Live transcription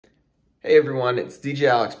Hey everyone, it's DJ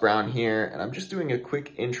Alex Brown here, and I'm just doing a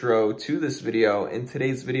quick intro to this video. In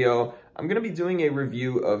today's video, I'm going to be doing a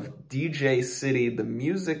review of DJ City, the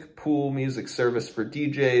music pool music service for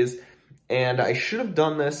DJs, and I should have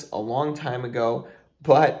done this a long time ago,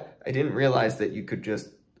 but I didn't realize that you could just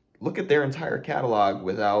look at their entire catalog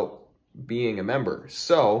without being a member.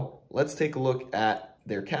 So let's take a look at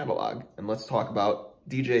their catalog, and let's talk about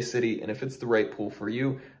DJ City and if it's the right pool for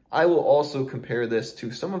you. I will also compare this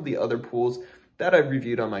to some of the other pools that I've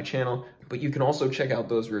reviewed on my channel, but you can also check out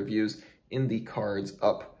those reviews in the cards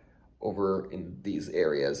up over in these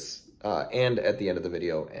areas and at the end of the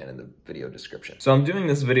video and in the video description. So I'm doing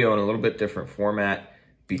this video in a little bit different format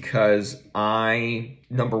because I,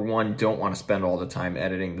 number one, don't want to spend all the time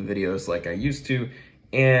editing the videos like I used to,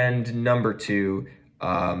 and number two,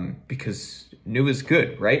 because new is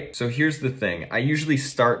good, right? So here's the thing. I usually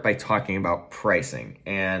start by talking about pricing,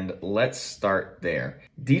 and let's start there.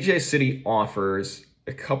 DJ City offers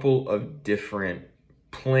a couple of different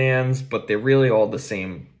plans, but they're really all the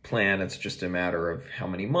same plan. It's just a matter of how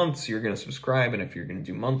many months you're going to subscribe and if you're going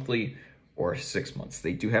to do monthly or 6 months.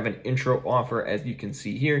 They do have an intro offer, as you can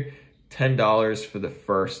see here, $10 for the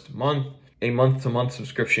first month. A month-to-month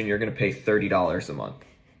subscription, you're going to pay $30 a month.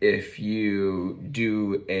 If you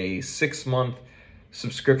do a 6-month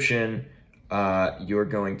subscription, you're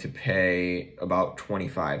going to pay about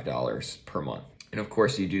 $25 per month. And of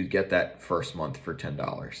course, you do get that first month for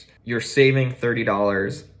 $10. You're saving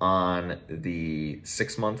 $30 on the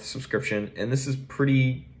 6-month subscription, and this is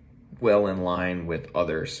pretty well in line with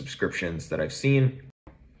other subscriptions that I've seen.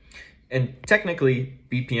 And technically,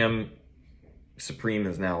 BPM Supreme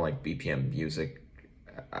is now like BPM Music.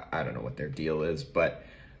 I don't know what their deal is, but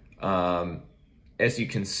as you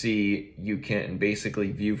can see, you can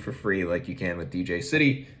basically view for free like you can with DJ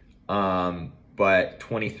City, but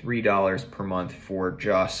 $23 per month for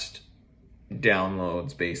just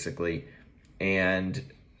downloads basically, and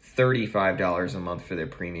 $35 a month for their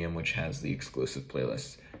premium, which has the exclusive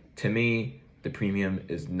playlists. To me, the premium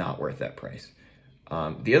is not worth that price.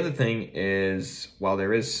 The other thing is, while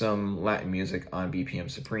there is some Latin music on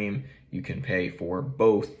BPM Supreme, you can pay for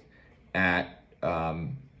both at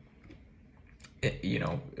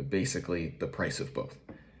basically the price of both.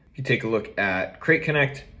 If you take a look at Crate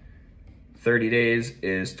Connect, 30 days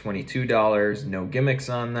is $22, no gimmicks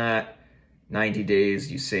on that. 90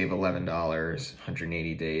 days, you save $11.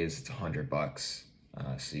 180 days, it's $100.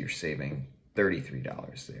 So you're saving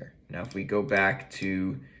 $33 there. Now, if we go back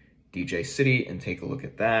to DJ City and take a look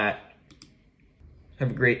at that, have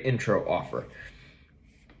a great intro offer.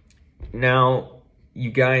 Now, you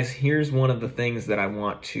guys, here's one of the things that I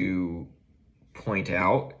want to point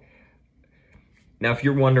out. Now, if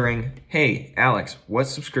you're wondering, hey, Alex, what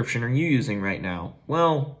subscription are you using right now?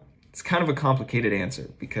 Well, it's kind of a complicated answer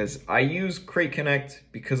because I use Crate Connect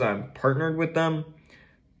because I'm partnered with them,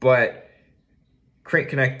 but Crate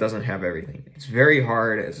Connect doesn't have everything. It's very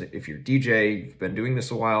hard, as if you're DJ, you've been doing this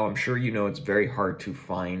a while, I'm sure you know it's very hard to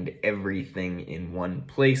find everything in one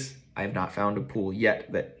place. I have not found a pool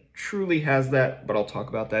yet that truly has that, but I'll talk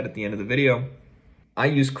about that at the end of the video. I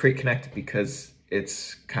use Crate Connect because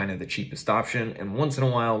it's kind of the cheapest option, and once in a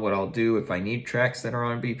while what I'll do if I need tracks that are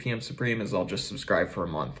on BPM Supreme is I'll just subscribe for a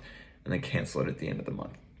month and then cancel it at the end of the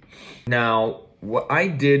month. Now, what I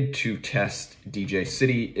did to test DJ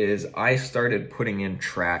City is I started putting in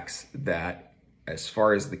tracks that, as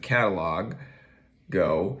far as the catalog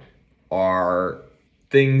go, are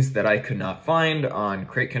things that I could not find on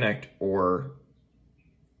Crate Connect or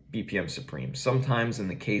BPM Supreme. Sometimes in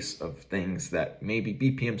the case of things that maybe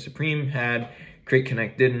BPM Supreme had, Crate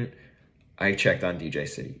Connect didn't, I checked on DJ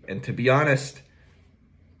City. And to be honest,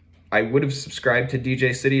 I would have subscribed to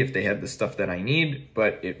DJ City if they had the stuff that I need,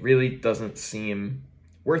 but it really doesn't seem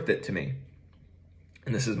worth it to me.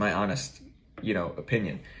 And this is my honest,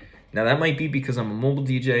 opinion. Now, that might be because I'm a mobile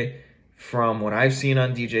DJ. From what I've seen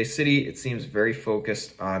on DJ City, it seems very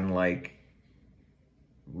focused on like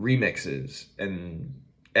remixes and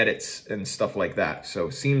edits and stuff like that. So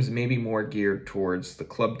seems maybe more geared towards the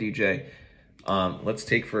club DJ. Let's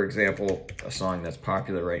take, for example, a song that's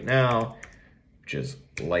popular right now, which is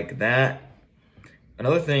Like That.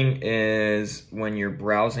 Another thing is when you're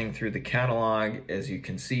browsing through the catalog, as you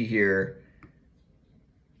can see here,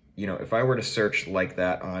 if I were to search Like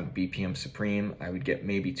That on BPM Supreme, I would get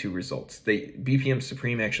maybe 2 results. BPM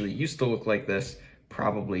Supreme actually used to look like this,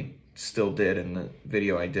 probably still did in the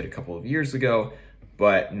video I did a couple of years ago,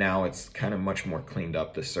 but now it's kind of much more cleaned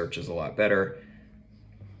up. The search is a lot better.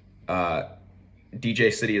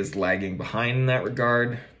 DJ City is lagging behind in that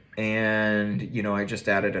regard. And, I just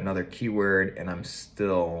added another keyword and I'm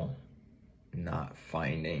still not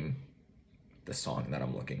finding the song that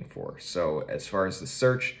I'm looking for. So as far as the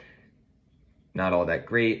search, not all that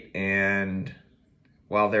great. And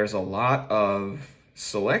while there's a lot of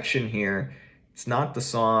selection here, it's not the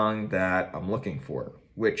song that I'm looking for,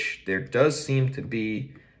 which there does seem to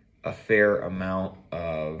be a fair amount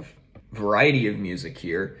of variety of music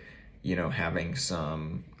here, you know, having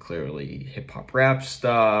some clearly hip hop rap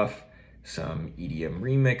stuff, some EDM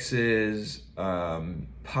remixes,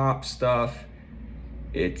 pop stuff.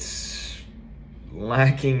 It's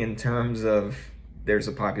lacking in terms of there's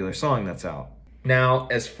a popular song that's out. Now,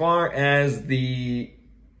 as far as the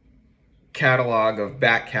catalog of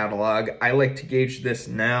back catalog, I like to gauge this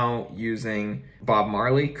now using Bob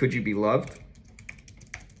Marley, Could You Be Loved?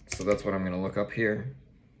 So that's what I'm gonna look up here,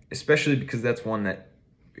 especially because that's one that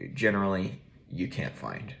generally you can't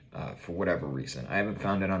find for whatever reason. I haven't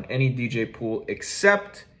found it on any DJ pool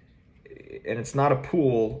except, and it's not a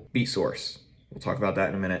pool, Beat Source. We'll talk about that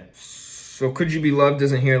in a minute. So Could You Be Loved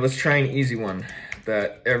isn't here. Let's try an easy one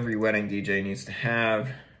that every wedding DJ needs to have.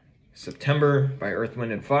 September by Earth,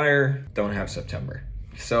 Wind and Fire. Don't have September.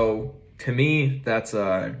 So to me, that's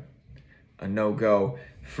a no-go.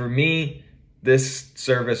 For me, this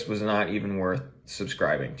service was not even worth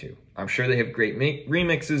subscribing to. I'm sure they have great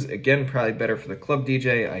remixes. Again, probably better for the club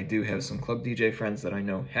DJ. I do have some club DJ friends that I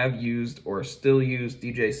know have used or still use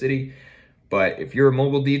DJ City. But if you're a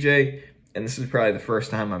mobile DJ, and this is probably the first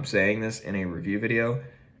time I'm saying this in a review video,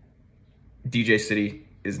 DJ City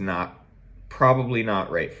is probably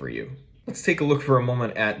not right for you. Let's take a look for a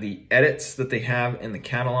moment at the edits that they have in the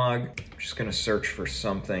catalog. I'm just gonna search for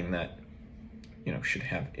something that, you know, should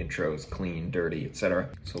have intros, clean, dirty, etc.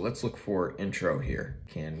 So let's look for intro here.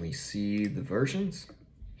 Can we see the versions?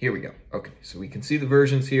 Here we go. Okay, so we can see the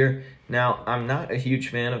versions here. Now, I'm not a huge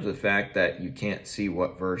fan of the fact that you can't see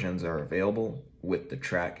what versions are available with the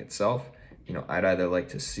track itself. You know, I'd either like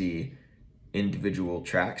to see individual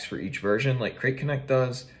tracks for each version like Crate Connect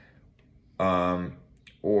does,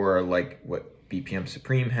 or like what BPM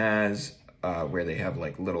Supreme has, where they have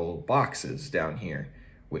like little boxes down here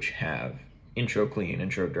which have intro clean,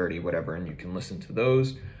 intro dirty, whatever, and you can listen to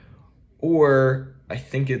those. Or I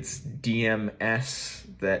think it's DMS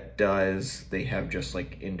that does, they have just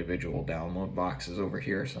like individual download boxes over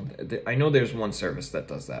here or something. I know there's one service that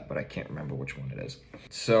does that, but I can't remember which one it is.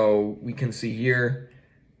 So we can see here,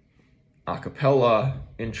 acapella,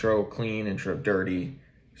 intro clean, intro dirty.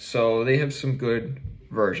 So they have some good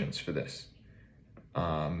versions for this.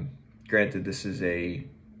 Granted, this is a,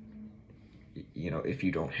 you know, if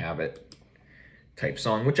you don't have it type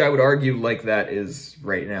song, which I would argue like that is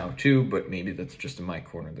right now too, but maybe that's just in my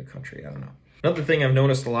corner of the country, I don't know. Another thing I've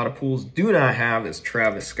noticed a lot of pools do not have is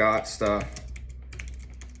Travis Scott stuff.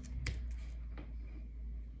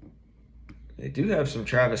 They do have some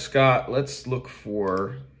Travis Scott. Let's look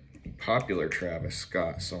for a popular Travis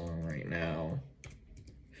Scott song right now.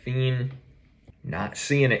 Fiend, not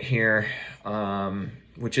seeing it here,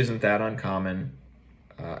 which isn't that uncommon.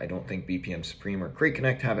 I don't think BPM Supreme or Crate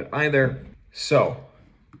Connect have it either. So,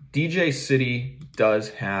 DJ City does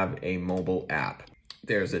have a mobile app.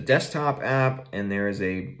 There's a desktop app and there is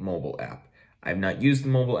a mobile app. I've not used the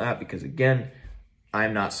mobile app because, again,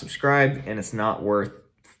 I'm not subscribed and it's not worth,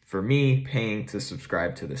 for me, paying to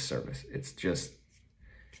subscribe to this service. It's just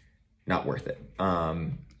not worth it.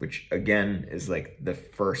 Which, again, is like the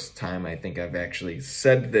first time I think I've actually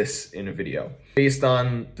said this in a video. Based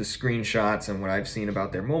on the screenshots and what I've seen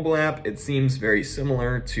about their mobile app, it seems very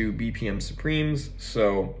similar to BPM Supreme's.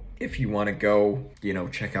 So if you want to go, you know,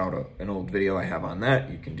 check out an old video I have on that,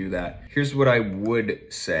 you can do that. Here's what I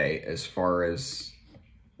would say as far as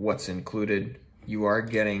what's included. You are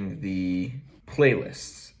getting the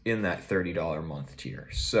playlists in that $30 a month tier.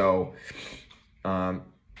 So,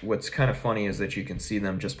 what's kind of funny is that you can see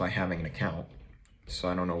them just by having an account. So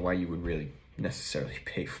I don't know why you would really necessarily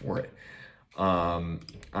pay for it.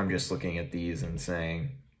 I'm just looking at these and saying,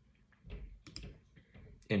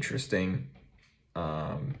 interesting.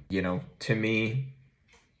 You know, to me,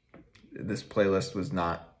 this playlist was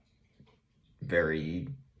not very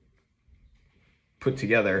put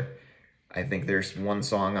together. I think there's one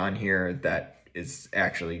song on here that is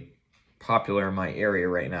actually popular in my area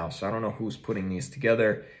right now, so I don't know who's putting these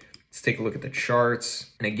together. Let's take a look at the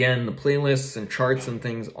charts. And again, the playlists and charts and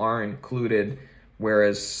things are included,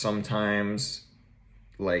 whereas sometimes,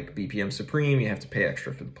 like BPM Supreme, you have to pay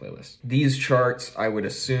extra for the playlist. These charts, I would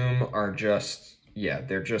assume, are just, yeah,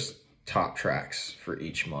 they're just top tracks for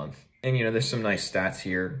each month. And you know, there's some nice stats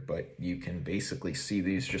here, but you can basically see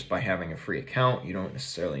these just by having a free account. You don't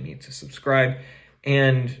necessarily need to subscribe.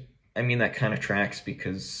 And I mean, that kind of tracks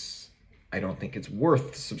because I don't think it's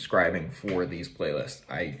worth subscribing for these playlists.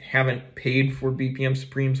 I haven't paid for BPM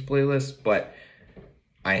Supreme's playlist, but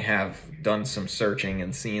I have done some searching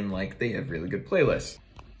and seen like they have really good playlists.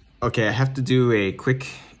 Okay, I have to do a quick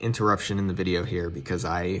interruption in the video here because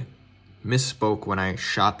I misspoke when I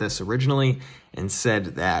shot this originally and said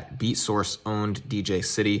that BeatSource owned DJ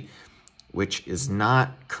City, which is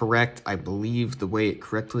not correct. I believe the way it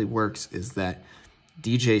correctly works is that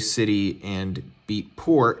DJ City and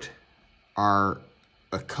Beatport are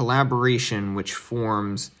a collaboration which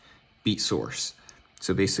forms BeatSource.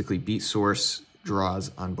 So basically BeatSource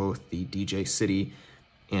draws on both the DJ City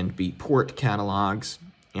and Beatport catalogs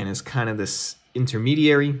and is kind of this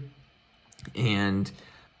intermediary, and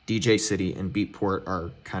DJ City and Beatport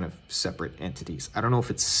are kind of separate entities. I don't know if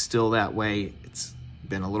it's still that way. It's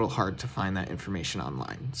been a little hard to find that information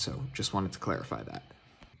online, so just wanted to clarify that.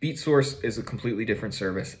 BeatSource is a completely different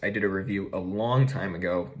service. I did a review a long time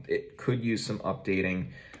ago. It could use some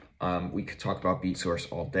updating. We could talk about BeatSource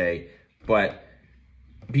all day, but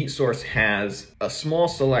BeatSource has a small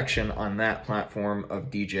selection on that platform of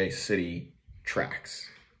DJ City tracks.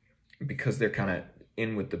 Because they're kind of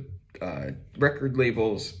in with the record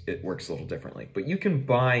labels, it works a little differently. But you can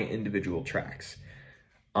buy individual tracks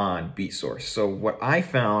on BeatSource. So what I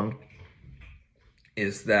found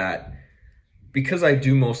is that because I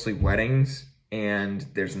do mostly weddings and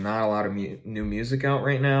there's not a lot of new music out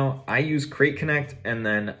right now, I use Crate Connect, and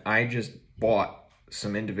then I just bought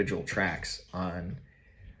some individual tracks on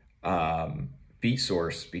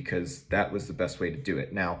BeatSource because that was the best way to do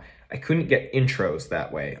it. Now, I couldn't get intros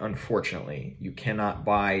that way, unfortunately. You cannot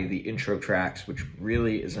buy the intro tracks, which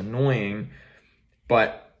really is annoying,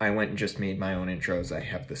 but I went and just made my own intros. I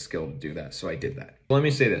have the skill to do that, so I did that. Let me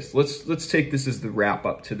say this. Let's take this as the wrap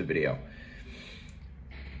up to the video.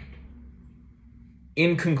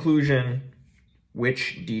 In conclusion,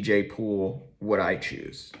 which DJ pool would I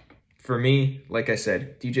choose? For me, like I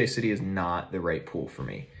said, DJ City is not the right pool for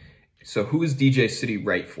me. So who is DJ City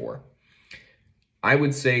right for? I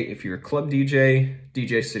would say if you're a club DJ,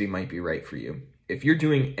 DJ City might be right for you. If you're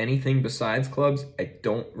doing anything besides clubs, I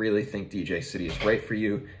don't really think DJ City is right for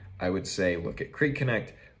you. I would say look at Crate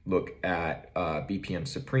Connect, look at BPM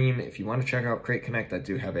Supreme. If you want to check out Crate Connect, I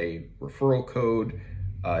do have a referral code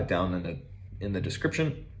down in the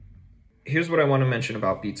description. Here's what I want to mention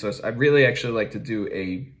about BeatSource. I'd really actually like to do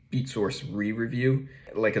a BeatSource re-review,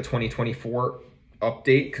 like a 2024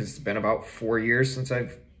 update, because it's been about 4 years since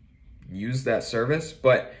I've used that service.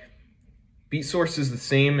 But BeatSource is the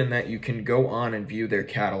same in that you can go on and view their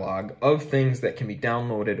catalog of things that can be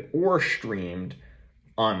downloaded or streamed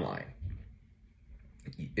online.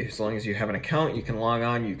 As long as you have an account, you can log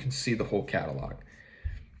on, you can see the whole catalog.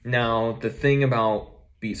 Now, the thing about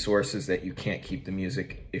BeatSource is that you can't keep the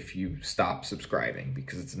music if you stop subscribing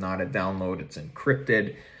because it's not a download, it's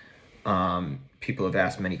encrypted. People have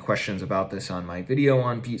asked many questions about this on my video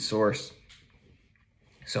on BeatSource.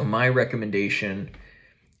 So my recommendation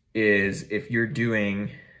is if you're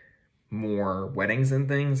doing more weddings and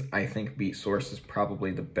things, I think BeatSource is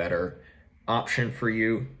probably the better option for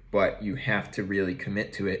you, but you have to really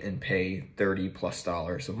commit to it and pay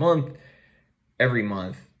 $30+ a month every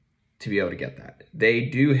month to be able to get that. They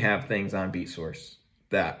do have things on BeatSource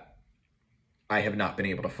that I have not been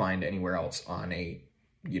able to find anywhere else on a,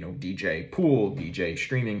 DJ pool, DJ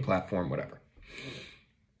streaming platform, whatever.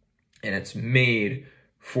 And it's made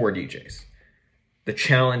for DJs. The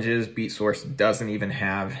challenge is BeatSource doesn't even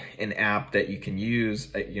have an app that you can use.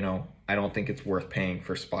 I don't think it's worth paying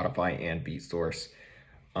for Spotify and BeatSource.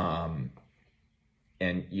 And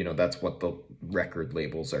that's what the record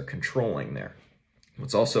labels are controlling there.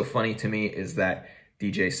 What's also funny to me is that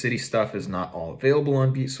DJ City stuff is not all available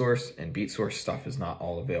on BeatSource, and BeatSource stuff is not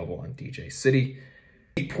all available on DJ City.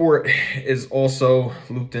 Beatport is also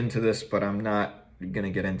looped into this, but I'm not going to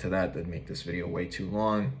get into that. That'd make this video way too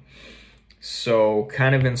long. So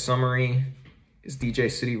kind of in summary, is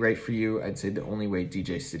DJ City right for you? I'd say the only way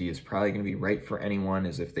DJ City is probably going to be right for anyone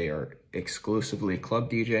is if they are exclusively a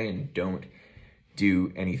club DJ and don't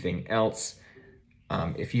do anything else.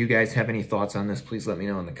 If you guys have any thoughts on this, please let me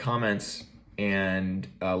know in the comments, and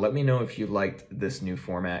let me know if you liked this new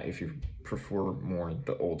format, if you prefer more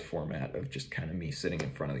the old format of just kind of me sitting in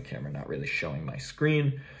front of the camera, not really showing my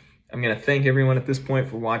screen. I'm going to thank everyone at this point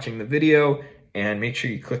for watching the video, and make sure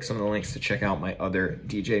you click some of the links to check out my other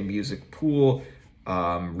DJ Music Pool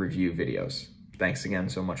review videos. Thanks again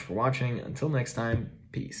so much for watching. Until next time,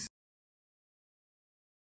 peace.